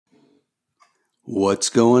What's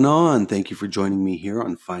going on? Thank you for joining me here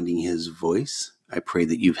on Finding His Voice. I pray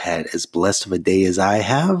that you've had as blessed of a day as I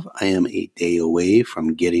have. I am a day away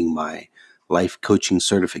from getting my life coaching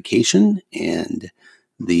certification, and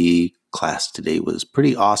the class today was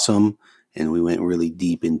pretty awesome, and we went really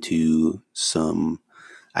deep into some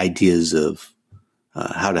ideas of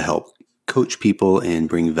how to help coach people and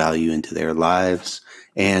bring value into their lives.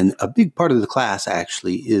 And a big part of the class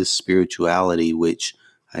actually is spirituality, which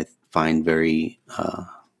I find very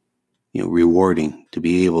rewarding to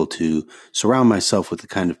be able to surround myself with the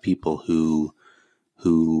kind of people who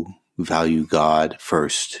value God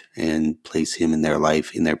first and place Him in their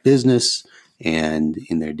life, in their business, and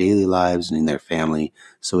in their daily lives and in their family.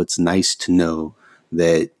 So it's nice to know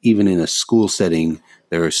that even in a school setting,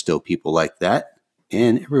 there are still people like that.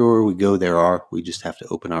 And everywhere we go, there are. We just have to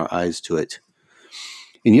open our eyes to it.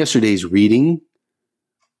 In yesterday's reading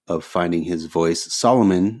of Finding His Voice,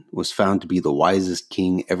 Solomon was found to be the wisest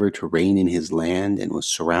king ever to reign in his land and was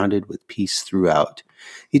surrounded with peace throughout.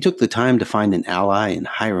 He took the time to find an ally in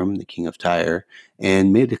Hiram, the king of Tyre,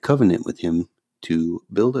 and made a covenant with him to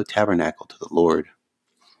build a tabernacle to the Lord.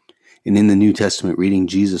 And in the New Testament reading,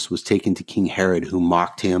 Jesus was taken to King Herod, who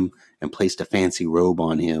mocked him and placed a fancy robe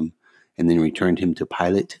on him, and then returned him to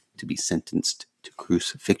Pilate to be sentenced to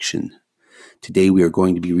crucifixion. Today we are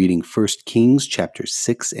going to be reading 1 Kings chapters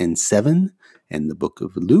 6 and 7 and the book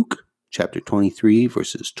of Luke chapter 23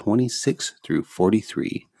 verses 26 through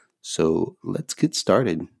 43. So let's get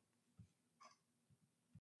started.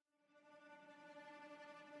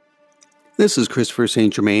 This is Christopher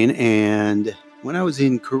St. Germain, and when I was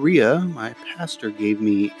in Korea, my pastor gave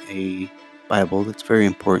me a Bible that's very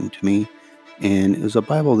important to me, and it was a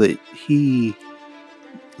Bible that he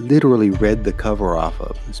literally read the cover off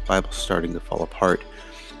of. This Bible's starting to fall apart.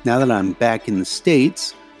 Now that I'm back in the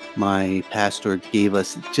States, my pastor gave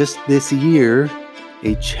us just this year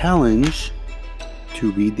a challenge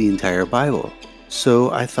to read the entire Bible. So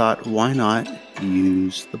I thought, why not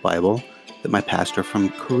use the Bible that my pastor from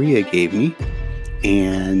Korea gave me?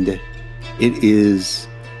 And it is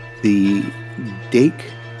the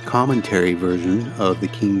Dake commentary version of the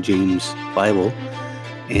King James Bible.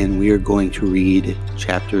 And we are going to read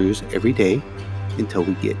chapters every day until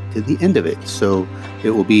we get to the end of it. So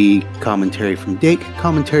it will be commentary from Dake,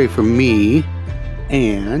 commentary from me,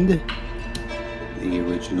 and the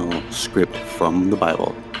original script from the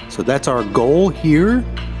Bible. So that's our goal here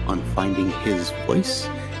on Finding His Voice.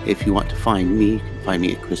 If you want to find me, you can find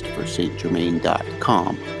me at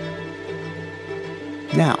ChristopherSt.Germain.com.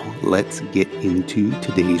 Now, let's get into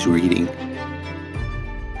today's reading.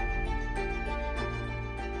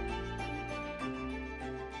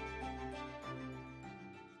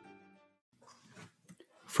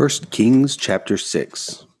 1 Kings chapter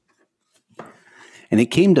 6. And it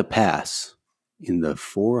came to pass in the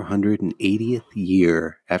 480th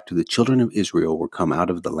year after the children of Israel were come out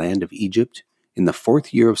of the land of Egypt, in the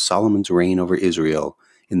 4th year of Solomon's reign over Israel,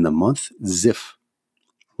 in the month Ziph,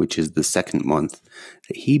 which is the 2nd month,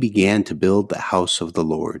 that he began to build the house of the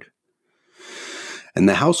Lord. And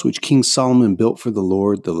the house which King Solomon built for the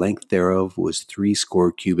Lord, the length thereof was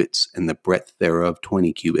 60 cubits, and the breadth thereof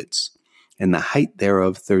 20 cubits, and the height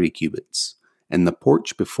thereof 30 cubits, and the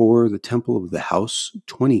porch before the temple of the house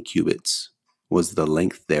 20 cubits was the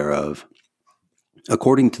length thereof,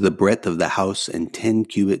 according to the breadth of the house, and 10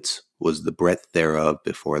 cubits was the breadth thereof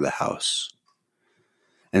before the house.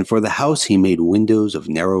 And for the house he made windows of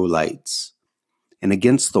narrow lights. And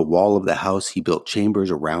against the wall of the house he built chambers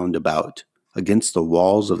round about, against the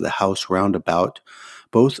walls of the house round about,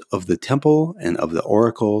 both of the temple and of the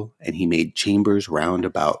oracle, and he made chambers round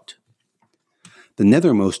about. The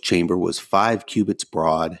nethermost chamber was 5 cubits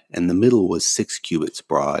broad, and the middle was 6 cubits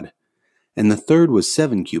broad, and the third was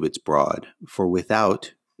 7 cubits broad, for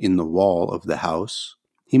without, in the wall of the house,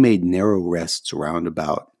 he made narrow rests round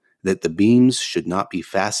about, that the beams should not be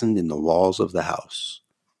fastened in the walls of the house.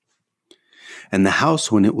 And the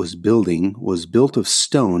house, when it was building, was built of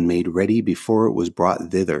stone made ready before it was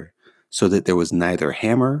brought thither, so that there was neither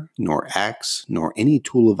hammer, nor axe, nor any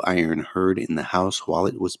tool of iron heard in the house while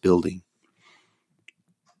it was building.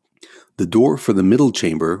 The door for the middle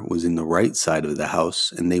chamber was in the right side of the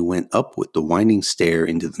house, and they went up with the winding stair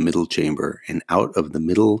into the middle chamber, and out of the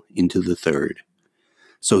middle into the third.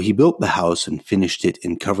 So he built the house and finished it,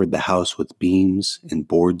 and covered the house with beams and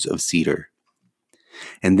boards of cedar.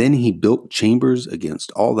 And then he built chambers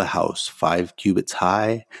against all the house, 5 cubits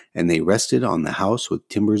high, and they rested on the house with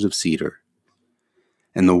timbers of cedar.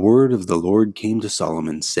 And the word of the Lord came to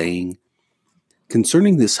Solomon, saying,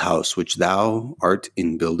 Concerning this house which thou art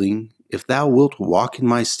in building, if thou wilt walk in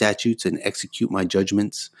my statutes and execute my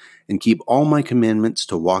judgments, and keep all my commandments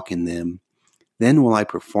to walk in them, then will I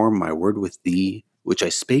perform my word with thee, which I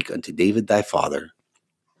spake unto David thy father.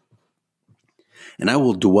 And I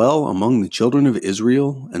will dwell among the children of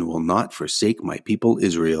Israel, and will not forsake my people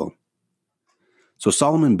Israel. So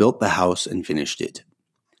Solomon built the house and finished it.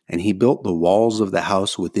 And he built the walls of the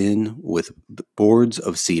house within with boards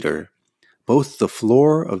of cedar, both the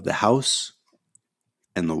floor of the house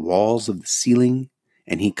and the walls of the ceiling,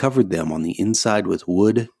 and he covered them on the inside with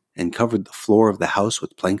wood, and covered the floor of the house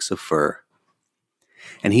with planks of fir.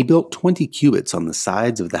 And he built 20 cubits on the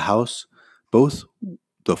sides of the house, both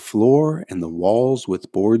the floor and the walls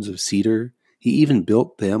with boards of cedar. He even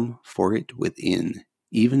built them for it within,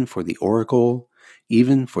 even for the oracle,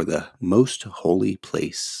 even for the most holy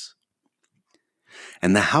place.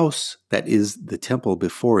 And the house that is the temple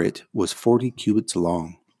before it was 40 cubits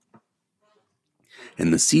long.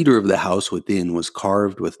 And the cedar of the house within was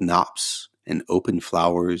carved with knops and open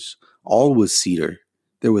flowers. All was cedar.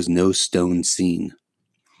 There was no stone seen.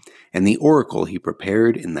 And the oracle he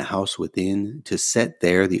prepared in the house within, to set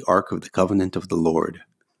there the ark of the covenant of the Lord.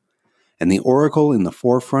 And the oracle in the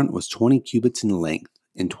forefront was 20 cubits in length,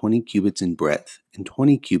 and 20 cubits in breadth, and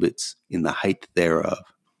 20 cubits in the height thereof.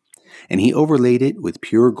 And he overlaid it with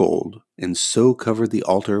pure gold, and so covered the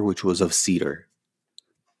altar which was of cedar.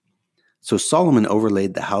 So Solomon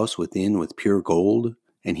overlaid the house within with pure gold,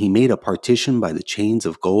 and he made a partition by the chains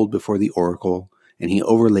of gold before the oracle, and he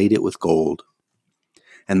overlaid it with gold.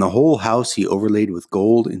 And the whole house he overlaid with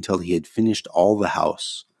gold until he had finished all the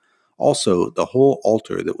house. Also the whole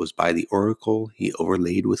altar that was by the oracle he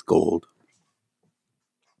overlaid with gold.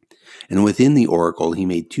 And within the oracle he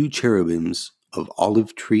made 2 cherubims of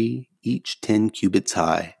olive tree, each 10 cubits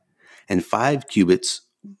high, and 5 cubits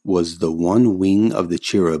was the one wing of the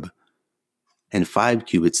cherub, and 5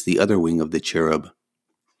 cubits the other wing of the cherub.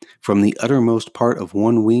 From the uttermost part of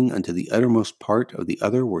one wing unto the uttermost part of the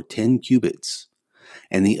other were 10 cubits,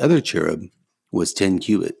 and the other cherub was 10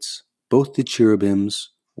 cubits. Both the cherubims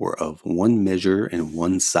were of one measure and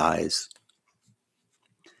one size.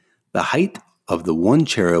 The height of the one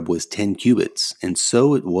cherub was 10 cubits, and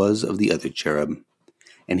so it was of the other cherub.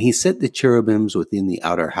 And he set the cherubims within the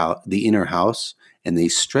inner house, and they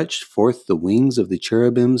stretched forth the wings of the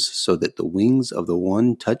cherubims, so that the wings of the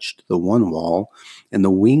one touched the one wall, and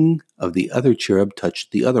the wing of the other cherub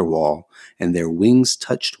touched the other wall, and their wings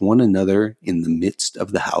touched one another in the midst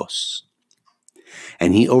of the house.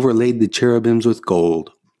 And he overlaid the cherubims with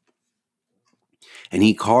gold. And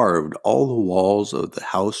he carved all the walls of the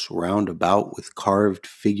house round about with carved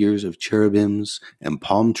figures of cherubims and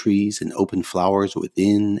palm trees and open flowers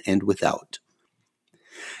within and without.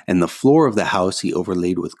 And the floor of the house he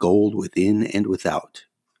overlaid with gold within and without.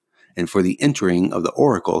 And for the entering of the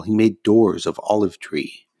oracle he made doors of olive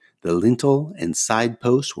tree. The lintel and side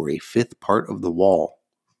posts were a 5th part of the wall.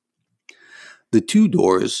 The 2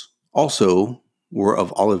 doors also were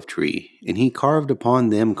of olive tree, and he carved upon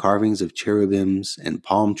them carvings of cherubims and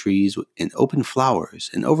palm trees and open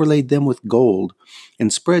flowers, and overlaid them with gold,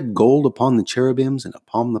 and spread gold upon the cherubims and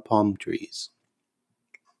upon the palm trees.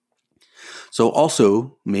 So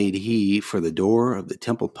also made he for the door of the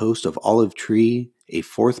temple post of olive tree a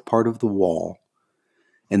 4th part of the wall.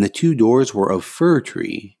 And the 2 doors were of fir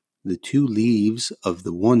tree. The 2 leaves of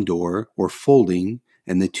the one door were folding,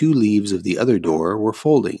 and the 2 leaves of the other door were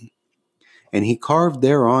folding. And he carved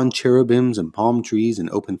thereon cherubims and palm trees and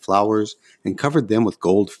open flowers, and covered them with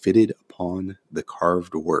gold fitted upon the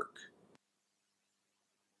carved work.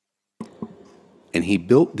 And he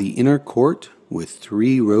built the inner court with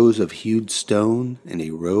 3 rows of hewed stone and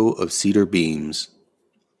a row of cedar beams.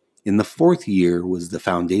 In the 4th year was the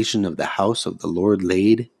foundation of the house of the Lord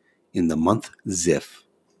laid, in the month Ziph.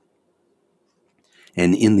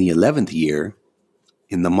 And in the 11th year,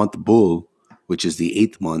 in the month Bul, which is the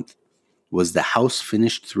 8th month, was the house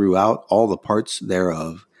finished throughout all the parts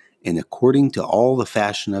thereof, and according to all the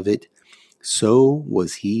fashion of it, so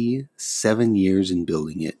was he 7 years in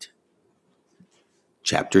building it.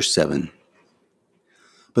 Chapter 7.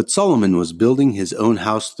 But Solomon was building his own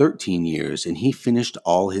house 13 years, and he finished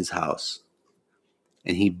all his house.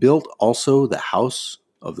 And he built also the house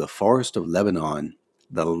of the forest of Lebanon.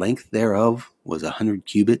 The length thereof was 100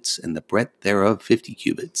 cubits, and the breadth thereof 50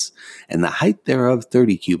 cubits, and the height thereof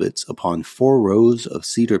 30 cubits, upon 4 rows of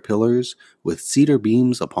cedar pillars, with cedar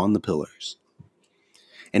beams upon the pillars.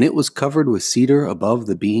 And it was covered with cedar above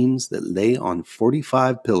the beams that lay on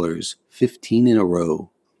 45 pillars, 15 in a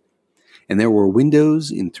row. And there were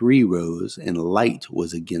windows in 3 rows, and light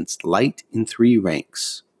was against light in 3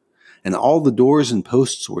 ranks. And all the doors and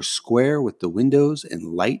posts were square with the windows,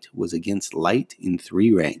 and light was against light in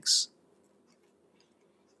 3 ranks.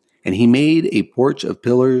 And he made a porch of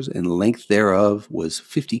pillars, and the length thereof was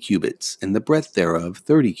 50 cubits, and the breadth thereof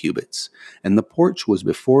 30 cubits. And the porch was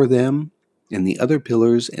before them, and the other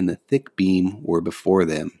pillars and the thick beam were before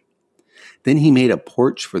them. Then he made a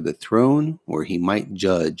porch for the throne where he might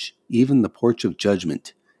judge, even the porch of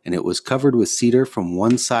judgment, and it was covered with cedar from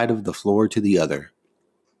one side of the floor to the other.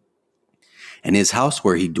 And his house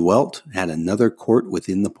where he dwelt had another court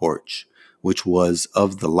within the porch, which was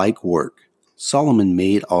of the like work. Solomon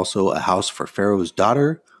made also a house for Pharaoh's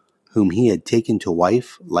daughter, whom he had taken to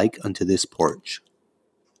wife, like unto this porch.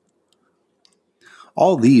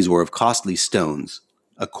 All these were of costly stones,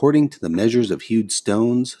 according to the measures of hewed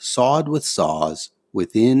stones, sawed with saws,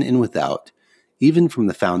 within and without, even from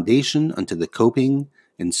the foundation unto the coping,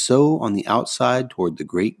 and so on the outside toward the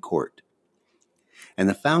great court. And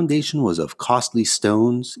the foundation was of costly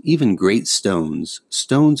stones, even great stones,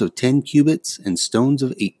 stones of 10 cubits, and stones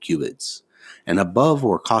of 8 cubits. And above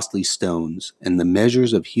were costly stones, and the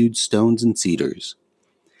measures of hewed stones and cedars.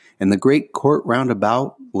 And the great court round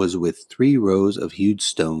about was with 3 rows of hewed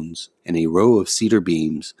stones, and a row of cedar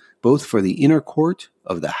beams, both for the inner court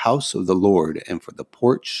of the house of the Lord, and for the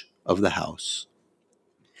porch of the house.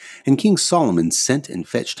 And King Solomon sent and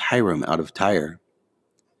fetched Hiram out of Tyre.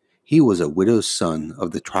 He was a widow's son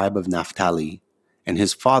of the tribe of Naphtali, and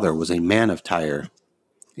his father was a man of Tyre,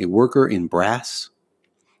 a worker in brass,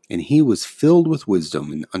 and he was filled with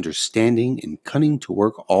wisdom and understanding and cunning to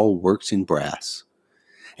work all works in brass.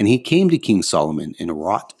 And he came to King Solomon and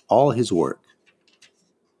wrought all his work.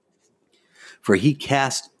 For he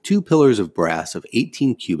cast 2 pillars of brass of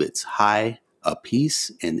 18 cubits high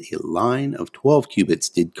apiece, and a line of 12 cubits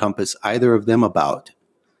did compass either of them about.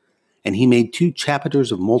 And he made 2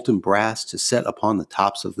 chapiters of molten brass to set upon the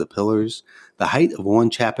tops of the pillars. The height of one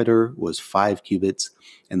chapiter was 5 cubits,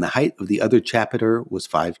 and the height of the other chapiter was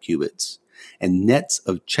 5 cubits. And nets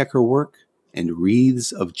of checker work and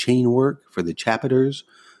wreaths of chain work for the chapiters,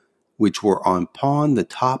 which were upon the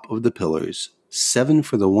top of the pillars, 7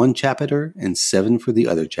 for the one chapiter, and 7 for the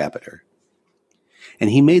other chapiter. And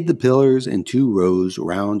he made the pillars in 2 rows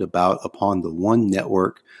round about upon the one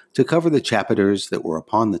network, to cover the chapiters that were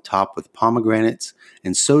upon the top with pomegranates,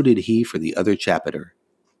 and so did he for the other chapiter.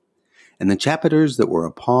 And the chapiters that were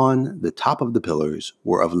upon the top of the pillars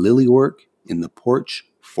were of lily work in the porch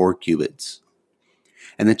 4 cubits.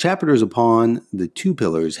 And the chapiters upon the 2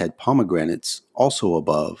 pillars had pomegranates also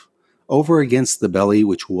above, over against the belly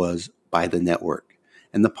which was by the network.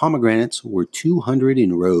 And the pomegranates were 200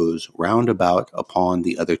 in rows round about upon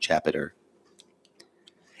the other chapiter.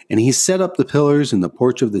 And he set up the pillars in the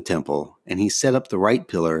porch of the temple, and he set up the right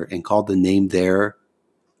pillar, and called the name there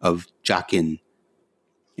of Jachin.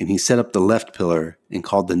 And he set up the left pillar, and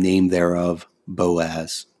called the name thereof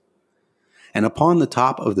Boaz. And upon the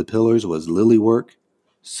top of the pillars was lily work,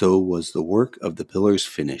 so was the work of the pillars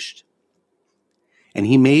finished. And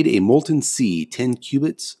he made a molten sea 10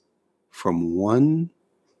 cubits from one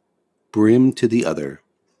brim to the other.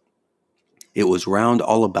 It was round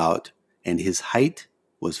all about, and his height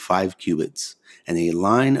was 5 cubits, and a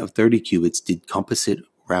line of 30 cubits did compass it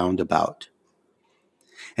round about.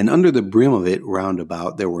 And under the brim of it round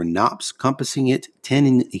about there were knops compassing it 10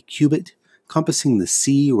 in a cubit, compassing the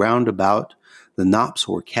sea round about. The knops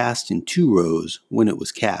were cast in 2 rows when it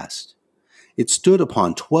was cast. It stood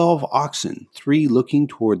upon 12 oxen, 3 looking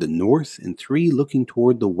toward the north, and 3 looking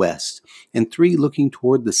toward the west, and 3 looking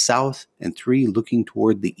toward the south, and 3 looking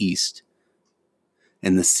toward the east.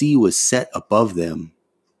 And the sea was set above them,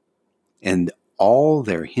 and all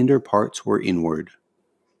their hinder parts were inward.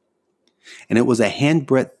 And it was a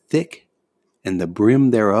handbreadth thick, and the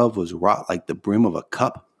brim thereof was wrought like the brim of a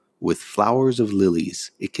cup, with flowers of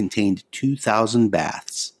lilies. It contained 2,000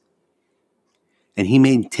 baths. And he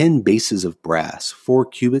made 10 bases of brass. 4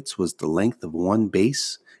 cubits was the length of one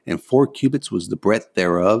base, and 4 cubits was the breadth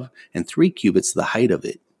thereof, and 3 cubits the height of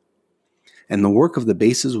it. And the work of the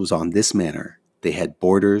bases was on this manner. They had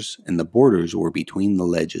borders, and the borders were between the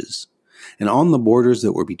ledges. And on the borders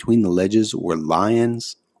that were between the ledges were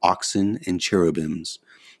lions, oxen, and cherubims.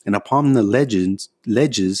 And upon the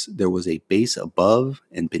ledges there was a base above,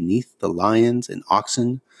 and beneath the lions and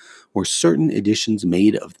oxen were certain additions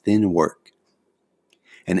made of thin work.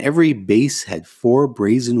 And every base had 4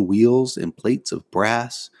 brazen wheels and plates of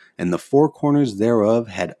brass, and the 4 corners thereof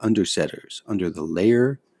had undersetters. Under the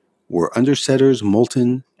layer were undersetters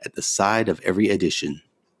molten at the side of every addition.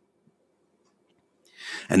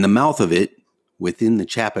 And the mouth of it within the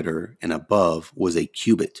chapiter and above was a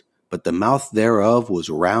cubit, but the mouth thereof was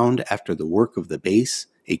round after the work of the base,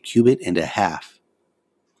 a cubit and a half.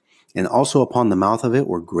 And also upon the mouth of it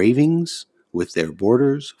were gravings with their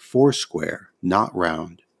borders 4 square, not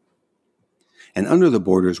round. And under the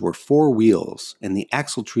borders were 4 wheels, and the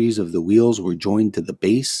axletrees of the wheels were joined to the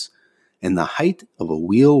base, and the height of a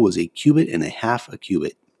wheel was a cubit and a half a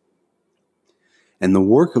cubit. And the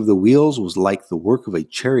work of the wheels was like the work of a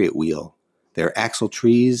chariot wheel. Their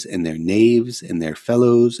axletrees and their naves and their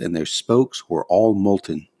felloes and their spokes were all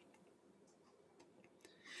molten.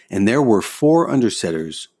 And there were 4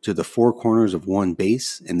 undersetters to the 4 corners of one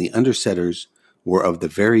base, and the undersetters were of the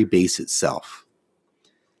very base itself.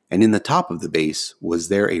 And in the top of the base was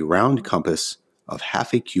there a round compass of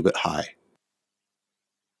half a cubit high.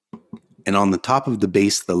 And on the top of the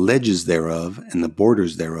base the ledges thereof and the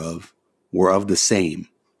borders thereof were of the same.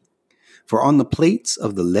 For on the plates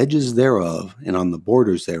of the ledges thereof and on the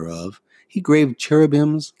borders thereof he graved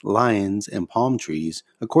cherubims, lions, and palm trees,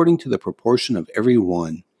 according to the proportion of every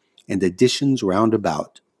one, and additions round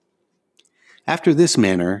about. After this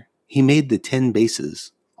manner he made the 10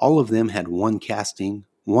 bases. All of them had 1 casting,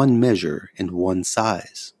 1 measure, and 1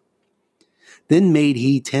 size. Then made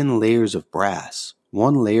he 10 layers of brass.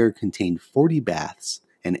 1 layer contained 40 baths,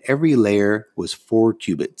 and every layer was 4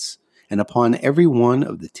 cubits, and upon every one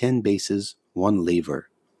of the 10 bases 1 laver.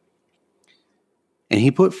 And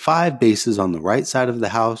he put 5 bases on the right side of the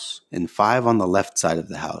house, and 5 on the left side of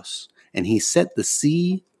the house. And he set the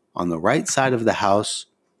sea on the right side of the house,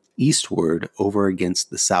 eastward over against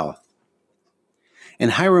the south.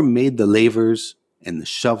 And Hiram made the lavers, and the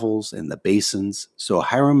shovels, and the basins. So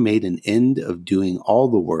Hiram made an end of doing all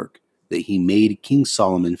the work that he made King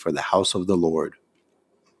Solomon for the house of the Lord.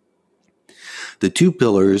 The 2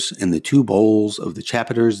 pillars and the 2 bowls of the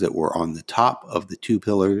chapiters that were on the top of the 2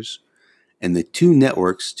 pillars, and the 2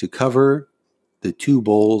 networks to cover the 2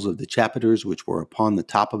 bowls of the chapiters which were upon the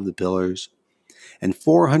top of the pillars, and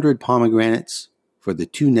 400 pomegranates for the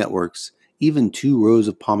 2 networks, even 2 rows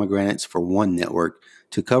of pomegranates for 1 network,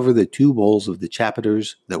 to cover the 2 bowls of the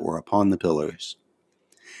chapiters that were upon the pillars,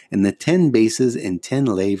 and the 10 bases and 10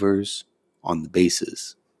 lavers on the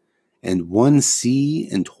bases, and 1 sea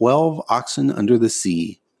and 12 oxen under the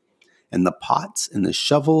sea, and the pots and the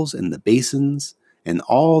shovels and the basins, and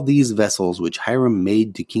all these vessels which Hiram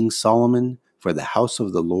made to King Solomon for the house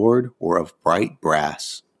of the Lord were of bright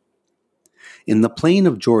brass. In the plain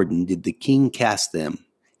of Jordan did the king cast them,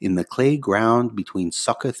 in the clay ground between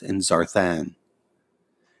Succoth and Zarthan.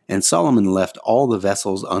 And Solomon left all the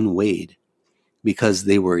vessels unweighed, because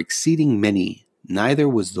they were exceeding many, neither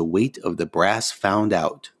was the weight of the brass found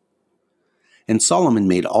out. And Solomon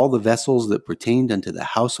made all the vessels that pertained unto the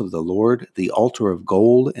house of the Lord, the altar of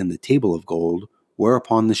gold and the table of gold,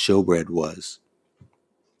 whereupon the showbread was.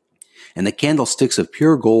 And the candlesticks of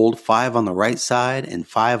pure gold, 5 on the right side and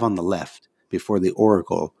 5 on the left, before the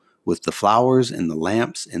oracle, with the flowers and the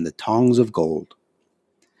lamps and the tongs of gold.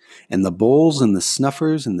 And the bowls and the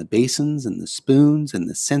snuffers and the basins and the spoons and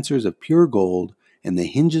the censers of pure gold and the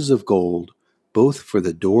hinges of gold, both for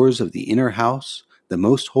the doors of the inner house, the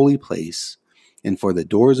most holy place, and for the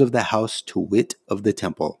doors of the house, to wit, of the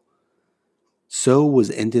temple. So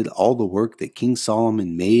was ended all the work that King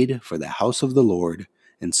Solomon made for the house of the Lord,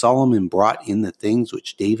 and Solomon brought in the things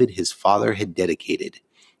which David his father had dedicated,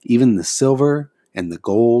 even the silver and the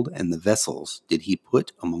gold and the vessels did he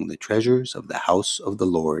put among the treasures of the house of the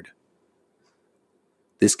Lord.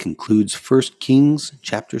 This concludes 1 Kings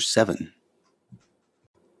chapter 7.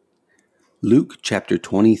 Luke chapter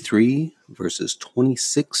 23, verses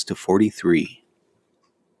 26 to 43.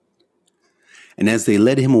 And as they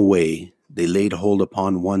led him away, they laid hold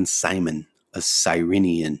upon one Simon, a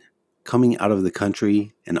Cyrenian, coming out of the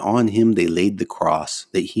country, and on him they laid the cross,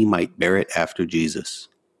 that he might bear it after Jesus.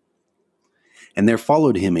 And there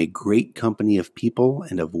followed him a great company of people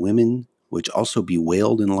and of women, which also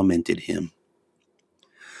bewailed and lamented him.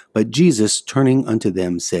 But Jesus, turning unto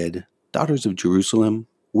them, said, Daughters of Jerusalem,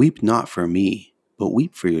 weep not for me, but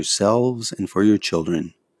weep for yourselves and for your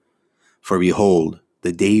children. For behold,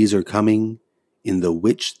 the days are coming, in the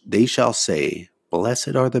which they shall say,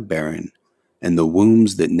 Blessed are the barren, and the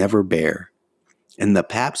wombs that never bare, and the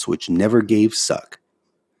paps which never gave suck.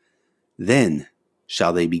 Then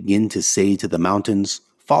shall they begin to say to the mountains,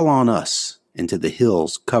 Fall on us, and to the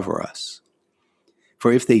hills, cover us.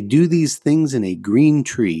 For if they do these things in a green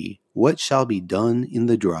tree, what shall be done in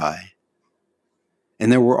the dry?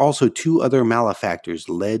 And there were also 2 other malefactors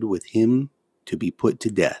led with him to be put to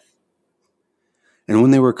death. And when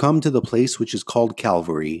they were come to the place which is called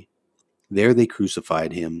Calvary, there they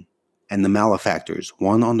crucified him, and the malefactors,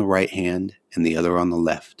 one on the right hand and the other on the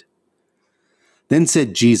left. Then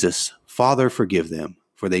said Jesus, Father, forgive them,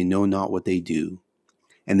 for they know not what they do.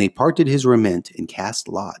 And they parted his raiment and cast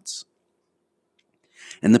lots.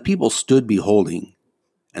 And the people stood beholding,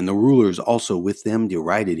 and the rulers also with them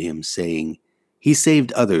derided him, saying, He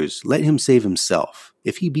saved others, let him save himself,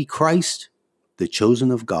 if he be Christ, the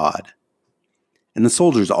chosen of God. And the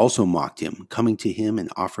soldiers also mocked him, coming to him and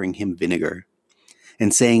offering him vinegar,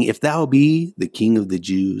 and saying, If thou be the King of the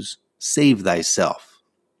Jews, save thyself.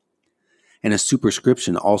 And a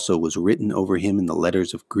superscription also was written over him in the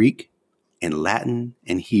letters of Greek and Latin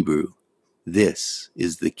and Hebrew, This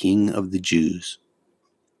is the King of the Jews.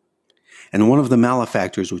 And one of the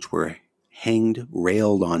malefactors which were hanged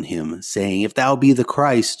railed on him, saying, If thou be the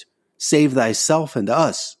Christ, save thyself and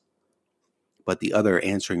us. But the other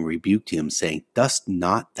answering rebuked him, saying, Dost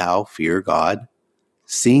not thou fear God,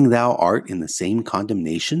 seeing thou art in the same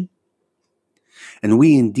condemnation? And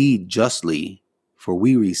we indeed justly, for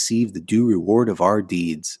we receive the due reward of our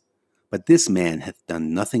deeds, but this man hath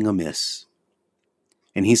done nothing amiss.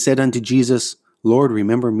 And he said unto Jesus, Lord,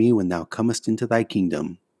 remember me when thou comest into thy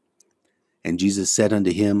kingdom. And Jesus said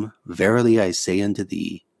unto him, Verily I say unto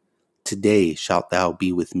thee, today shalt thou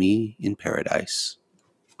be with me in paradise.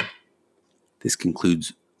 This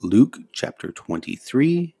concludes Luke chapter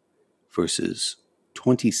 23, verses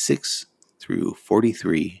 26 through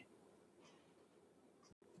 43.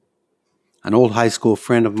 An old high school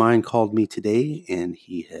friend of mine called me today, and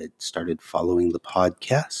he had started following the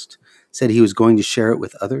podcast, said he was going to share it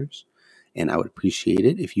with others, and I would appreciate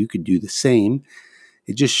it if you could do the same.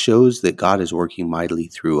 It just shows that God is working mightily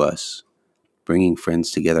through us, bringing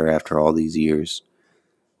friends together after all these years.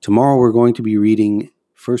 Tomorrow we're going to be reading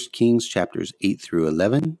 1 Kings chapters 8 through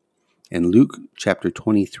 11 and Luke chapter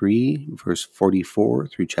 23, verse 44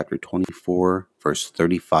 through chapter 24, verse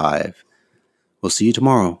 35. We'll see you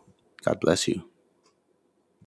tomorrow. God bless you.